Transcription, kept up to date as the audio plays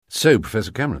So,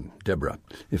 Professor Cameron, Deborah,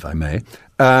 if I may,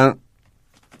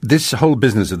 this whole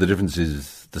business of the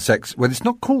differences, the sex, well, it's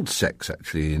not called sex,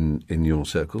 actually, in your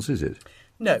circles, is it?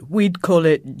 No, we'd call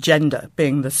it gender,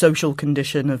 being the social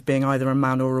condition of being either a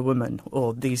man or a woman,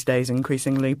 or these days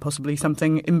increasingly possibly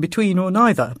something in between or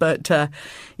neither. But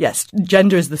yes,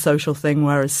 gender is the social thing,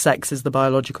 whereas sex is the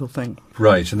biological thing.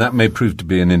 Right, and that may prove to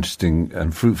be an interesting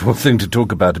and fruitful thing to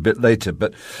talk about a bit later.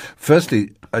 But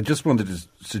firstly, I just wanted to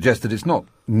suggest that it's not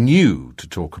new to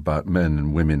talk about men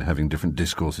and women having different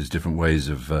discourses, different ways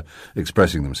of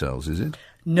expressing themselves, is it?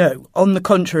 No, on the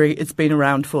contrary, it's been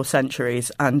around for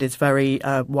centuries and is very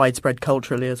widespread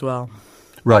culturally as well.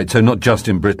 Right, so not just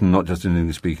in Britain, not just in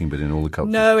English speaking, but in all the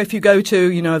cultures? No, if you go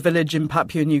to, a village in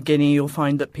Papua New Guinea, you'll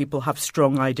find that people have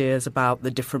strong ideas about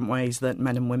the different ways that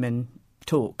men and women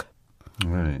talk.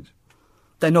 Right.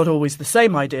 They're not always the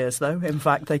same ideas, though. In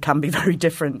fact, they can be very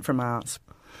different from ours.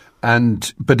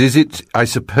 But is it, I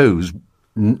suppose,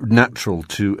 natural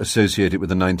to associate it with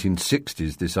the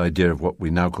 1960s, this idea of what we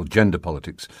now call gender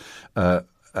politics,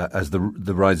 as the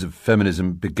rise of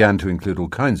feminism began to include all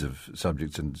kinds of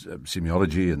subjects and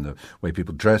semiology and the way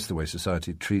people dress, the way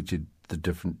society treated the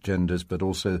different genders, but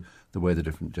also the way the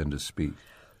different genders speak?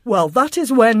 Well, that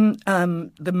is when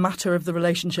the matter of the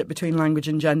relationship between language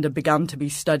and gender began to be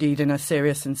studied in a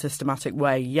serious and systematic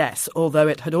way, yes, although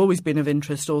it had always been of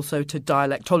interest also to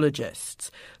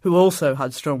dialectologists who also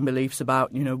had strong beliefs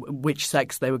about, which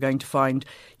sex they were going to find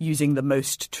using the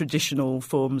most traditional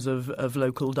forms of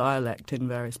local dialect in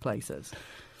various places.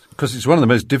 Because it's one of the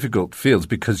most difficult fields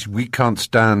because we can't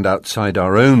stand outside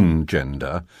our own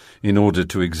gender in order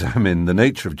to examine the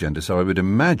nature of gender. So I would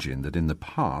imagine that in the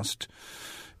past,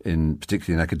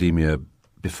 particularly in academia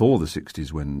before the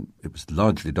 60s when it was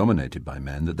largely dominated by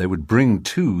men, that they would bring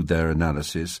to their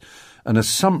analysis an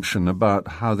assumption about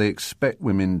how they expect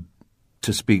women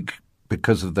to speak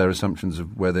because of their assumptions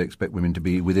of where they expect women to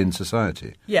be within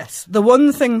society. Yes. The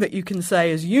one thing that you can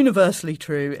say is universally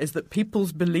true is that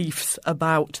people's beliefs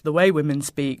about the way women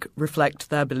speak reflect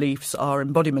their beliefs, are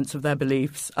embodiments of their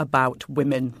beliefs about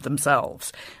women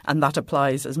themselves. And that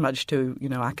applies as much to,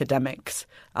 academics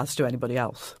as to anybody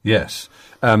else. Yes.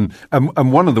 And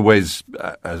one of the ways,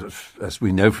 as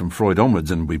we know from Freud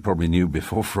onwards, and we probably knew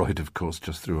before Freud, of course,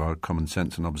 just through our common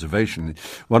sense and observation,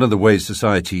 one of the ways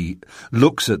society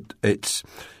looks at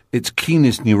its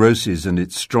keenest neuroses and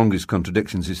its strongest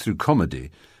contradictions is through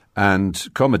comedy. And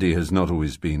comedy has not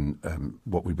always been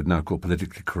what we would now call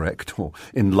politically correct or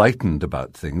enlightened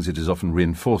about things. It has often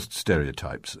reinforced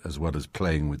stereotypes as well as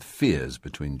playing with fears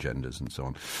between genders and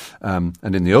so on.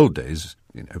 And in the old days,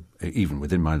 even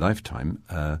within my lifetime,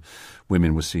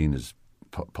 women were seen as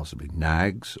possibly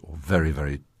nags or very,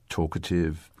 very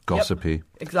talkative, gossipy. Yep,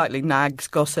 exactly, nags,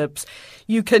 gossips.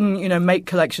 You can, make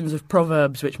collections of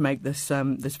proverbs which make this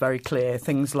very clear.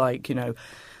 Things like,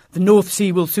 the North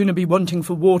Sea will sooner be wanting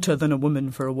for water than a woman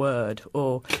for a word.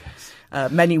 Or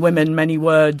many women, many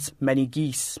words, many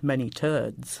geese, many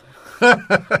turds.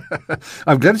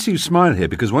 I'm glad to see you smile here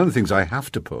because one of the things I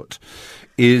have to put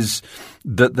is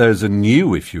that there's a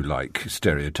new, if you like,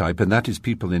 stereotype, and that is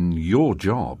people in your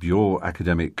job, your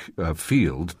academic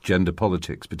field, gender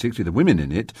politics, particularly the women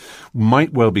in it,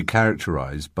 might well be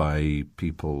characterized by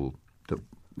people that,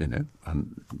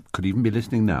 and could even be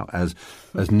listening now, as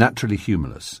naturally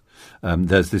humorless.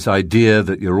 There's this idea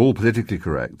that you're all politically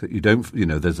correct, that you don't,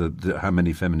 how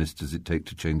many feminists does it take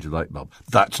to change a light bulb?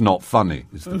 That's not funny,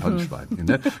 is the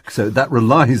punchline, So that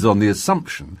relies on the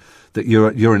assumption that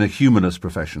you're in a humanist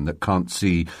profession that can't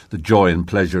see the joy and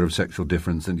pleasure of sexual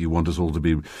difference and you want us all to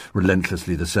be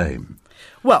relentlessly the same.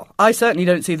 Well, I certainly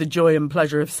don't see the joy and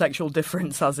pleasure of sexual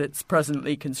difference as it's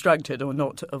presently constructed, or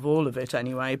not of all of it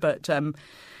anyway, but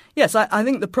yes, I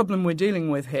think the problem we're dealing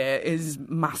with here is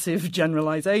massive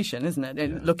generalisation, isn't it?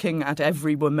 Yeah. Looking at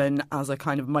every woman as a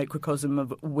kind of microcosm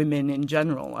of women in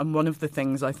general. And one of the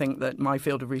things I think that my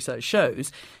field of research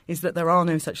shows is that there are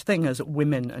no such thing as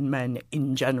women and men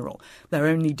in general. There are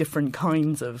only different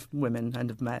kinds of women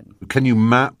and of men. Can you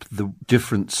map the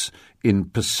difference in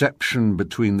perception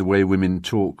between the way women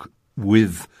talk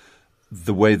with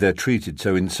the way they're treated?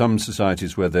 So in some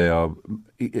societies where their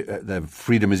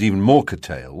freedom is even more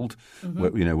curtailed,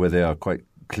 where they are quite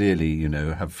clearly,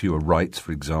 have fewer rights,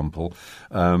 for example,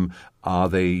 are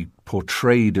they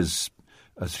portrayed as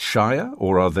as shyer,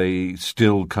 or are they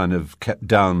still kind of kept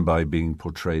down by being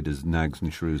portrayed as nags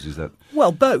and shrews? Is that...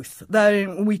 Well, both.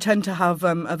 We tend to have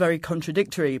a very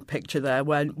contradictory picture there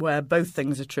where both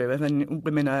things are true. And then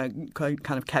women are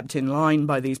kind of kept in line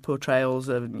by these portrayals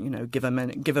of, give them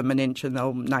an inch and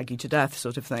they'll nag you to death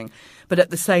sort of thing. But at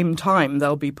the same time,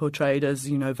 they'll be portrayed as,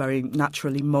 very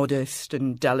naturally modest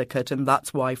and delicate. And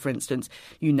that's why, for instance,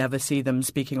 you never see them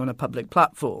speaking on a public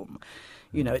platform.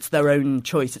 It's their own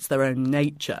choice, it's their own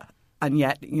nature. And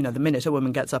yet, the minute a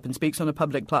woman gets up and speaks on a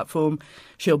public platform,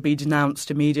 she'll be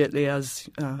denounced immediately as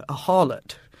a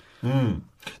harlot. Mm.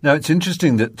 Now, it's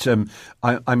interesting that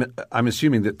I'm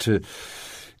assuming that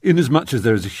inasmuch as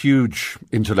there is a huge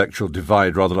intellectual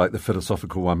divide, rather like the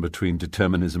philosophical one between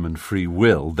determinism and free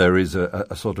will, there is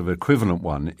a sort of equivalent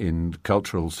one in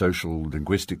cultural, social,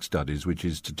 linguistic studies, which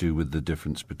is to do with the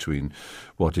difference between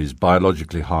what is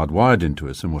biologically hardwired into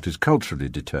us and what is culturally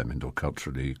determined or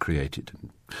culturally created.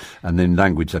 And in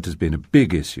language, that has been a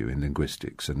big issue in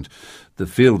linguistics. And the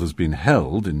field has been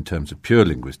held, in terms of pure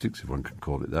linguistics, if one can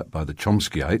call it that, by the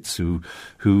Chomskyites,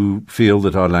 who feel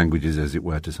that our language is, as it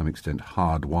were, to some extent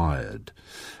hardwired.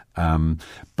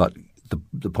 But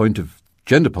the point of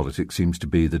gender politics seems to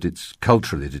be that it's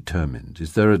culturally determined.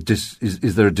 Is there a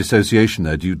dissociation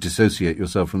there? Do you dissociate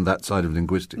yourself from that side of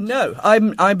linguistics? No,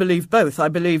 I believe both. I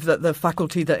believe that the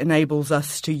faculty that enables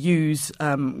us to use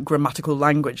grammatical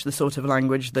language, the sort of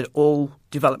language that all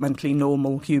developmentally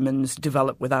normal humans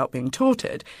develop without being taught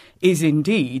it, is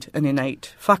indeed an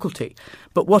innate faculty.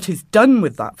 But what is done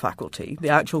with that faculty, the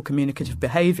actual communicative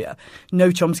behaviour, no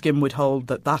Chomskyan would hold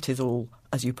that is all,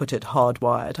 as you put it,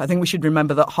 hardwired. I think we should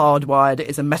remember that hardwired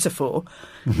is a metaphor,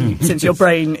 since your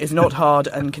brain is not hard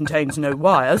and contains no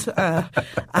wires.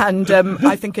 And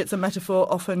I think it's a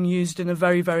metaphor often used in a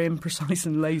very, very imprecise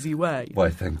and lazy way. Why,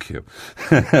 thank you.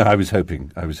 I was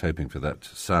hoping for that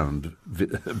sound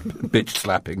bitch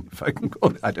slapping, if I can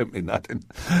call it. I don't mean that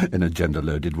in a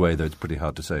gender-loaded way, though it's pretty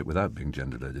hard to say it without being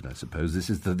gender-loaded, I suppose. This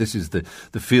is the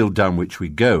field down which we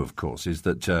go, of course, is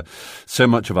that so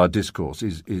much of our discourse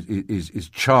is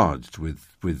charged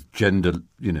with gender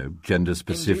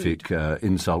specific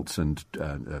insults, and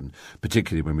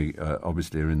particularly when we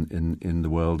obviously are in the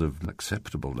world of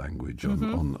acceptable language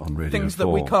on Radio 4. Things that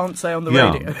we can't say on the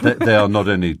radio. They are not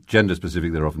only gender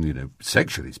specific; they're often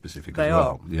sexually specific as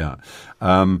well. They are.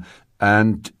 Yeah.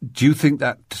 And do you think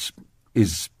that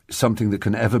is something that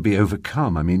can ever be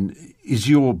overcome? I mean,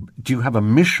 do you have a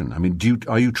mission? I mean,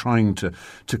 are you trying to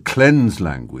cleanse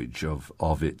language of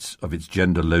its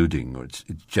gender loading or its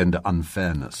gender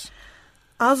unfairness?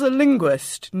 As a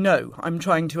linguist, no. I'm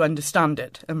trying to understand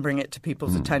it and bring it to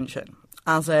people's attention.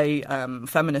 As a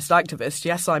feminist activist,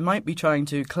 yes, I might be trying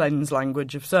to cleanse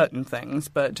language of certain things,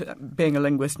 but being a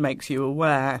linguist makes you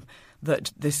aware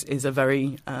that this is a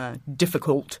very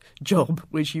difficult job,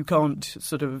 which you can't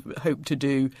sort of hope to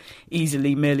do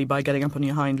easily merely by getting up on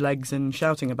your hind legs and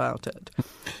shouting about it.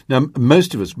 Now,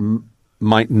 most of us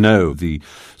might know the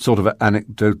sort of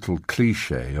anecdotal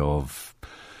cliche of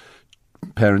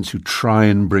parents who try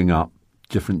and bring up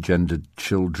different gendered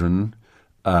children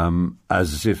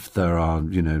as if there are,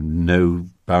 no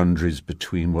boundaries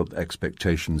between what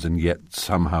expectations, and yet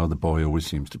somehow the boy always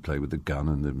seems to play with the gun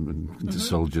and the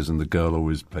soldiers, and the girl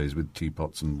always plays with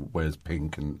teapots and wears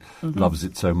pink and loves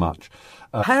it so much.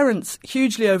 Parents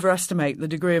hugely overestimate the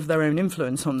degree of their own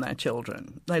influence on their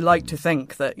children. They like to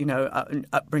think that,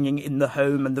 upbringing in the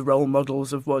home and the role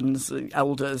models of one's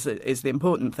elders is the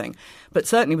important thing. But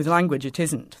certainly with language, it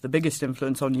isn't. The biggest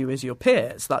influence on you is your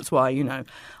peers. That's why,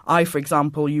 I, for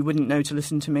example, you wouldn't know to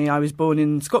listen to me. I was born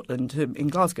in Scotland, in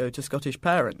Glasgow, to Scottish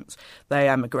parents. They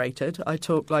emigrated. I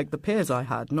talked like the peers I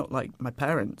had, not like my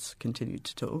parents continued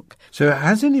to talk. So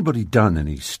has anybody done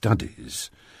any studies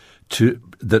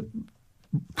that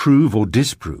prove or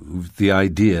disprove the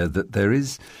idea that there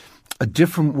is a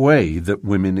different way that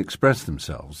women express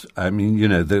themselves? I mean,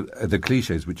 the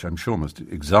cliches, which I'm sure must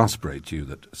exasperate you,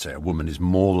 that, say, a woman is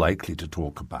more likely to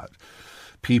talk about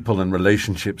people and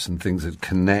relationships and things that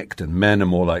connect, and men are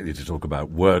more likely to talk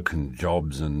about work and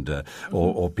jobs and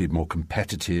or be more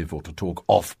competitive, or to talk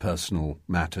off personal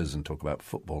matters and talk about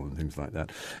football and things like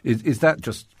that. Is that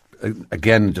just,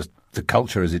 again, just the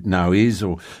culture as it now is,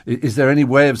 or is there any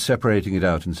way of separating it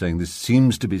out and saying this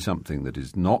seems to be something that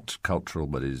is not cultural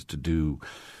but is to do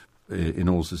in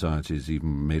all societies,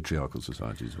 even matriarchal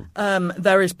societies?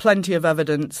 There is plenty of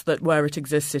evidence that where it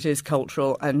exists it is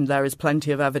cultural, and there is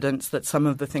plenty of evidence that some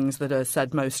of the things that are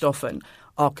said most often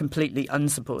are completely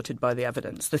unsupported by the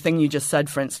evidence. The thing you just said,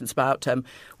 for instance, about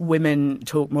women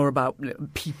talk more about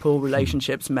people,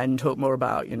 relationships, men talk more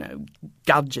about,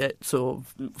 gadgets or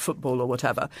football or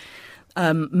whatever.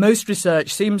 Most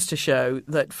research seems to show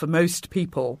that for most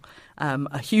people,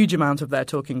 a huge amount of their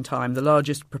talking time, the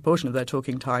largest proportion of their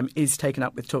talking time, is taken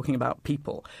up with talking about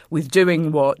people, with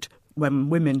doing what, when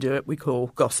women do it, we call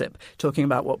gossip, talking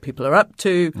about what people are up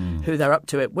to, who they're up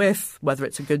to it with, whether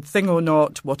it's a good thing or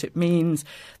not, what it means.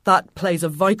 That plays a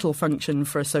vital function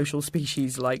for a social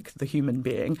species like the human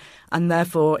being, and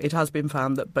therefore it has been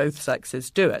found that both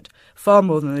sexes do it, far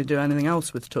more than they do anything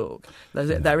else with talk.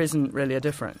 There isn't really a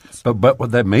difference. But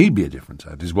what there may be a difference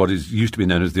at is what used to be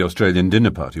known as the Australian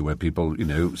dinner party, where people,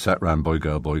 sat round boy,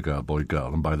 girl, boy, girl, boy,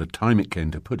 girl, and by the time it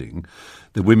came to pudding,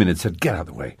 the women had said, get out of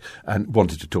the way, and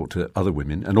wanted to talk to other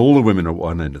women, and all the women are at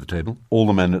one end of the table, all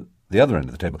the men at the other end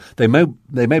of the table. They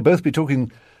may both be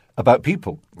talking about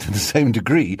people to the same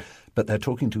degree, but they're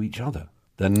talking to each other.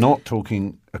 They're not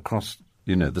talking across,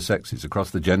 the sexes,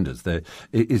 across the genders.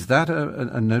 Is that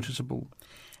a noticeable?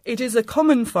 It is a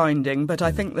common finding, but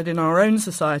I think that in our own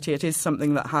society it is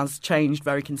something that has changed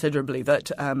very considerably,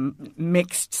 that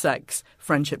mixed-sex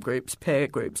friendship groups, peer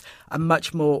groups, are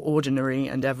much more ordinary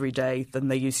and everyday than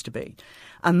they used to be.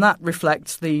 And that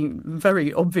reflects the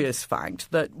very obvious fact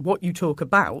that what you talk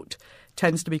about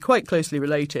tends to be quite closely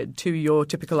related to your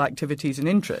typical activities and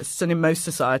interests. And in most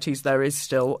societies, there is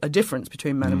still a difference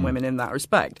between men and women in that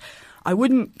respect. I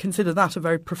wouldn't consider that a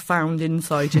very profound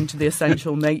insight into the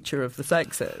essential nature of the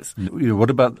sexes.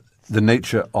 What about the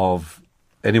nature of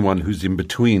anyone who's in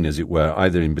between, as it were,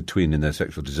 either in between in their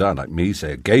sexual desire, like me,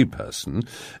 say a gay person?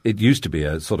 It used to be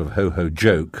a sort of ho-ho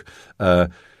joke.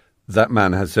 That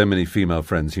man has so many female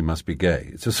friends, he must be gay.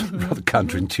 It's just rather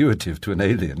counterintuitive to an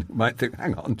alien who might think,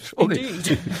 hang on, surely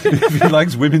if he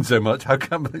likes women so much, how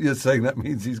come you're saying that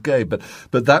means he's gay? But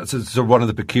that's sort of one of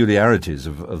the peculiarities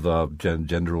of our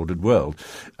gender-ordered world.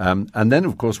 And then,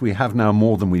 of course, we have now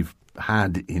more than we've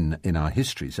had in our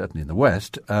history, certainly in the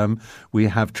West. We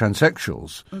have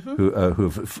transsexuals who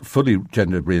have fully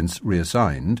gender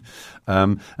reassigned,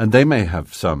 and they may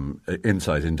have some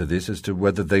insight into this as to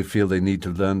whether they feel they need to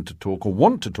learn to talk or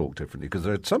want to talk differently, because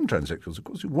there are some transsexuals, of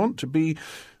course, who want to be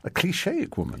a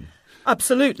clichéic woman.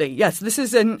 Absolutely, yes.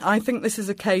 I think this is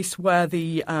a case where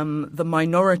the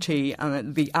minority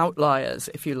and the outliers,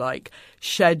 if you like,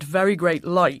 shed very great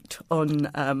light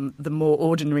on the more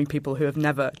ordinary people who have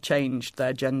never changed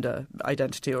their gender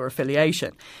identity or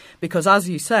affiliation. Because, as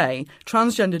you say,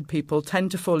 transgendered people tend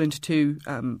to fall into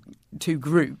two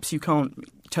groups. You can't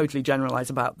totally generalize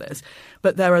about this,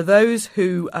 but there are those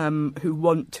who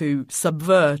want to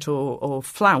subvert or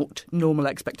flout normal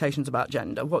expectations about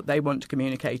gender. What they want to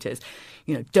communicate is,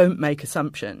 don't make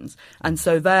assumptions. And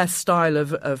so their style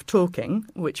of talking,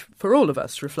 which for all of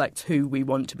us reflects who we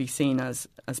want to be seen as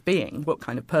being, what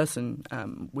kind of person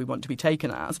we want to be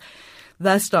taken as,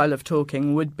 their style of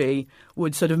talking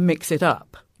would sort of mix it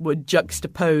up, would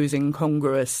juxtapose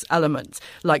incongruous elements,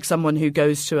 like someone who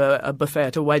goes to a buffet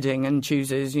at a wedding and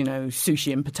chooses,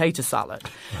 sushi and potato salad.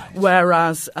 Right.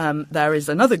 Whereas there is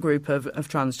another group of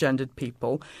transgendered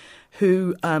people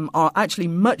who are actually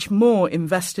much more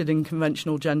invested in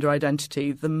conventional gender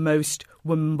identity than most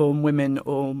woman-born women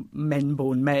or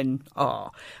men-born men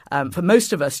are. For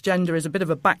most of us, gender is a bit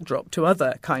of a backdrop to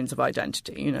other kinds of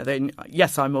identity.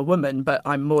 Yes, I'm a woman, but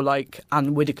I'm more like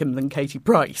Anne Widdecombe than Katie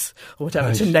Price, or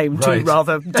whatever, to name two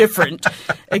rather different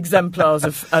exemplars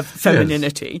of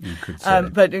femininity. Yes,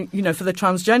 but, for the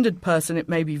transgendered person, it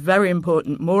may be very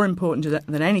important, more important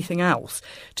than anything else,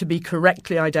 to be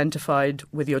correctly identified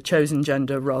with your chosen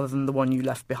gender rather than the one you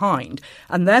left behind.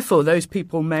 And therefore, those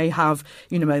people may have,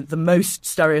 the most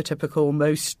stereotypical,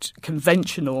 most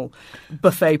conventional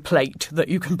buffet plate that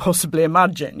you can possibly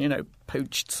imagine,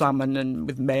 poached salmon and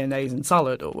with mayonnaise and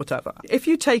salad or whatever. If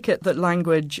you take it that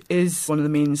language is one of the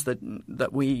means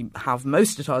that we have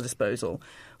most at our disposal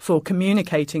for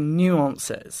communicating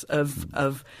nuances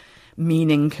of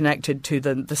meaning connected to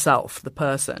the self, the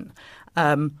person,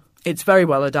 it's very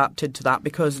well adapted to that,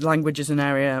 because language is an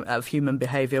area of human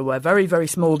behaviour where very, very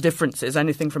small differences,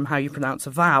 anything from how you pronounce a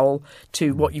vowel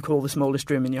to what you call the smallest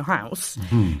room in your house,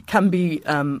 can be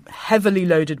heavily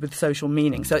loaded with social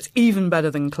meaning. So it's even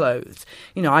better than clothes.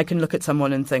 I can look at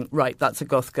someone and think, right, that's a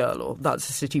goth girl or that's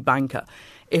a city banker.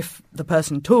 If the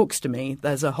person talks to me,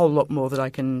 there's a whole lot more that I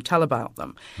can tell about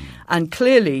them. And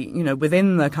clearly,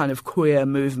 within the kind of queer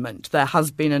movement, there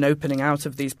has been an opening out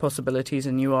of these possibilities,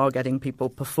 and you are getting people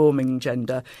performing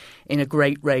gender in a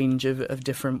great range of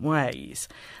different ways.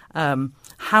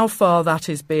 How far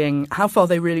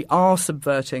they really are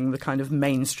subverting the kind of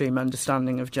mainstream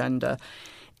understanding of gender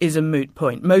is a moot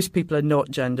point. Most people are not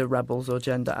gender rebels or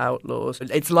gender outlaws.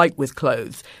 It's like with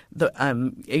clothes that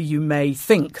you may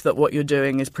think that what you're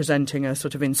doing is presenting a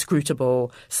sort of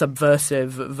inscrutable,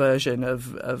 subversive version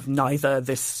of neither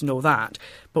this nor that.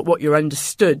 But what you're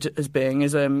understood as being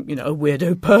is a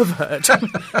weirdo pervert.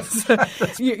 So,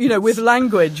 with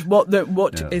language,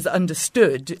 what is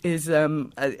understood is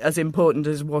as important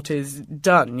as what is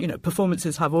done.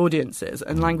 Performances have audiences,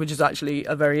 and language is actually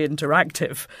a very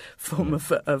interactive form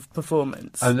of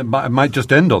performance. And I might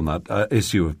just end on that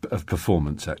issue of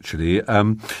performance, actually.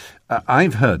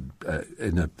 I've heard,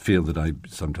 in a field that I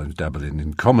sometimes dabble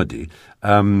in comedy,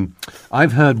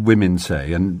 I've heard women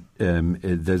say, and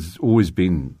there's always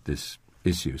been this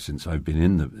issue since I've been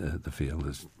in the field,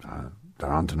 there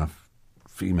aren't enough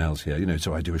females here,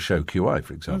 so I do a show QI,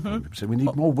 for example. And people say, we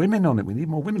need more women on it, we need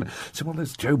more women. So, well,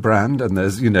 there's Joe Brand and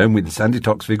there's, and Sandy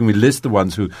Toksvig, and we list the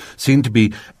ones who seem to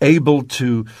be able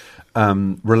to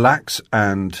relax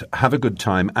and have a good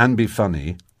time and be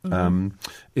funny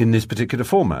in this particular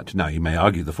format. Now, you may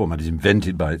argue the format is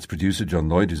invented by its producer, John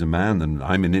Lloyd, who's a man, and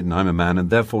I'm in it and I'm a man, and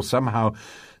therefore somehow...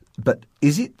 But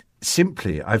is it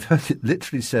simply, I've heard it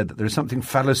literally said that there is something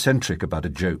phallocentric about a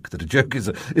joke, that a joke is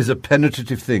a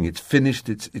penetrative thing. It's finished,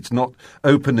 it's not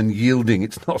open and yielding,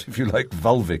 it's not, if you like,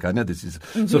 vulvic. I know this is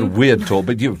sort of weird talk,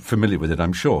 but you're familiar with it,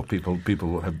 I'm sure.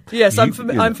 People have... Yes, I'm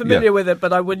familiar with it,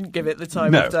 but I wouldn't give it the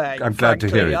time of day. I'm glad to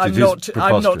hear it. I'm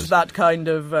not that kind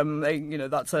of,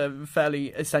 that's a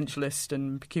fairly essentialist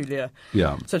and peculiar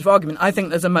sort of argument. I think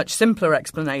there's a much simpler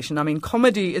explanation. I mean,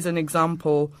 comedy is an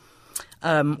example...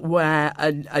 where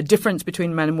a difference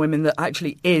between men and women that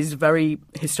actually is very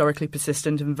historically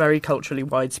persistent and very culturally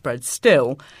widespread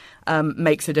still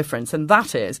makes a difference. And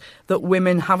that is that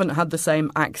women haven't had the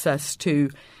same access to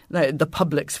the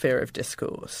public sphere of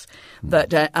discourse,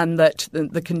 and that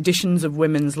the conditions of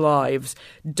women's lives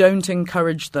don't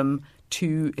encourage them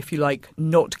to, if you like,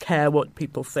 not care what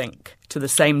people think to the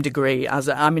same degree as...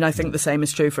 I think the same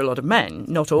is true for a lot of men.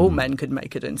 Not all men could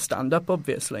make it in stand-up,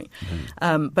 obviously.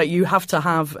 But you have to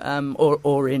have,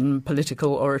 or in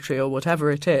political oratory or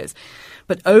whatever it is.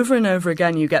 But over and over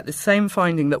again, you get the same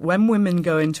finding that when women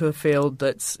go into a field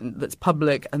that's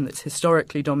public and that's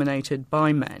historically dominated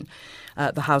by men,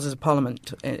 the Houses of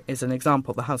Parliament is an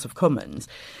example, the House of Commons,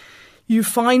 you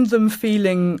find them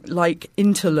feeling like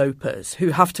interlopers who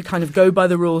have to kind of go by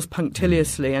the rules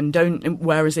punctiliously and don't,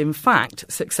 whereas in fact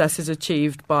success is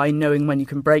achieved by knowing when you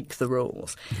can break the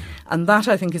rules. And that,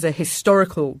 I think, is a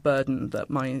historical burden that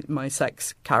my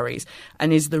sex carries,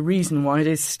 and is the reason why it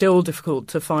is still difficult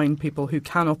to find people who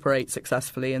can operate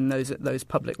successfully in those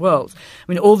public worlds.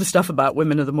 I mean, all the stuff about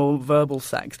women are the more verbal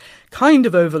sex kind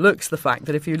of overlooks the fact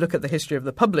that if you look at the history of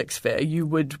the public sphere, you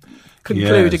would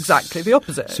conclude exactly the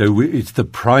opposite. So it's the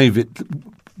private,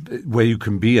 where you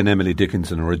can be an Emily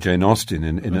Dickinson or a Jane Austen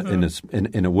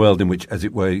in a world in which, as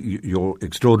it were, your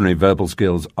extraordinary verbal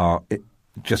skills are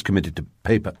just committed to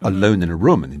paper alone in a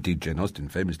room. And indeed, Jane Austen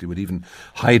famously would even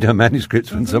hide her manuscripts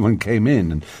when someone came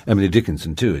in, and Emily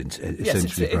Dickinson too,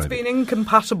 essentially it's been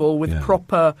incompatible with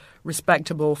proper,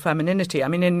 respectable femininity. I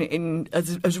mean,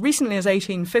 as recently as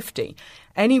 1850,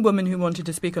 any woman who wanted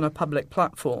to speak on a public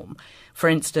platform, for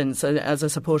instance, as a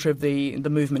supporter of the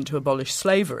movement to abolish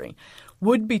slavery,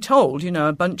 would be told,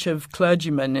 a bunch of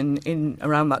clergymen in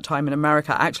around that time in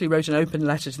America actually wrote an open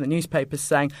letter to the newspapers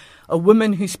saying, a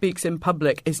woman who speaks in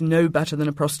public is no better than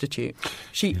a prostitute.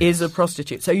 She is a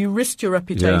prostitute. So you risked your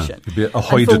reputation. Yeah,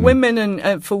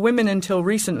 and for women until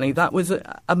recently, that was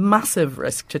a massive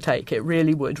risk to take. It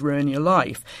really would ruin your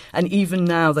life. And even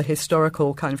now, the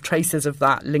historical kind of traces of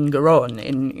that linger on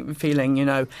in feeling,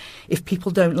 if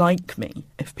people don't like me,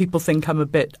 if people think I'm a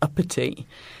bit uppity,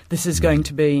 this is going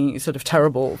to be sort of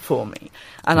terrible for me.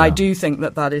 And I do think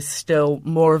that is still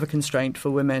more of a constraint for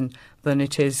women than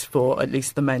it is for at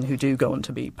least the men who do go on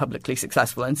to be publicly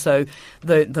successful. And so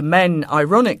the men,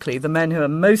 ironically, the men who are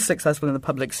most successful in the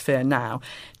public sphere now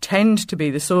tend to be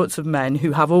the sorts of men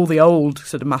who have all the old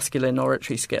sort of masculine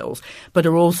oratory skills, but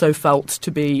are also felt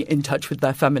to be in touch with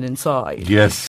their feminine side. Yes.